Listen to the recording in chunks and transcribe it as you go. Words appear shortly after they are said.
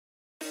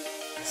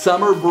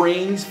Summer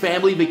brings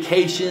family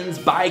vacations,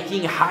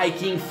 biking,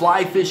 hiking,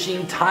 fly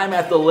fishing, time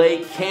at the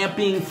lake,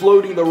 camping,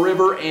 floating the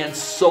river, and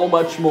so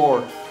much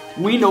more.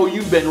 We know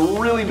you've been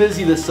really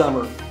busy this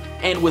summer.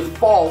 And with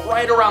fall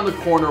right around the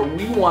corner,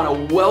 we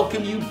want to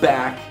welcome you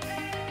back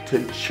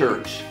to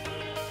church.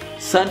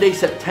 Sunday,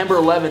 September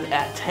 11th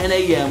at 10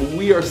 a.m.,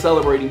 we are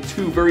celebrating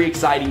two very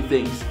exciting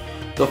things.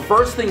 The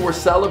first thing we're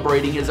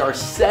celebrating is our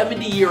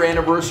 70-year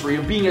anniversary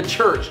of being a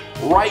church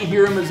right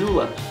here in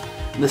Missoula.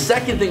 And the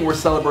second thing we're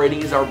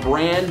celebrating is our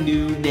brand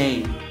new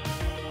name,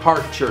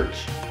 Heart Church.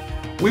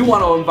 We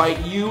want to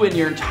invite you and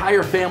your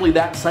entire family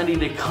that Sunday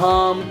to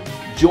come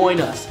join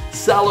us,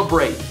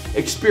 celebrate,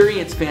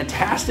 experience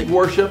fantastic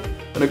worship,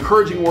 an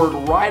encouraging word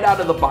right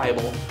out of the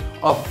Bible,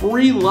 a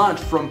free lunch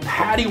from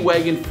Paddy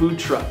Wagon Food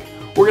Truck.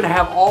 We're going to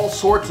have all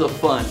sorts of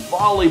fun,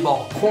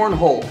 volleyball,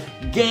 cornhole,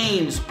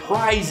 games,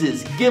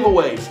 prizes,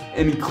 giveaways,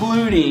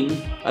 including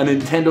a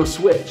Nintendo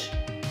Switch.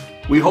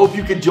 We hope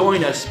you can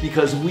join us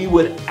because we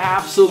would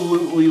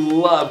absolutely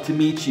love to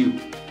meet you.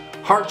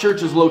 Heart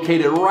Church is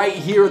located right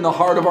here in the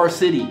heart of our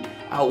city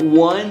at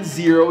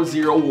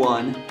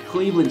 1001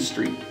 Cleveland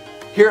Street.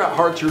 Here at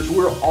Heart Church,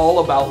 we're all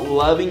about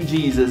loving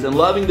Jesus and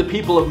loving the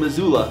people of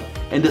Missoula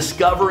and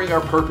discovering our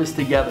purpose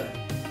together.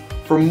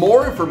 For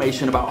more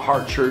information about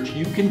Heart Church,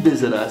 you can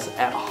visit us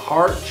at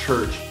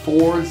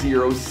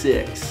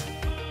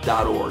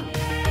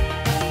heartchurch406.org.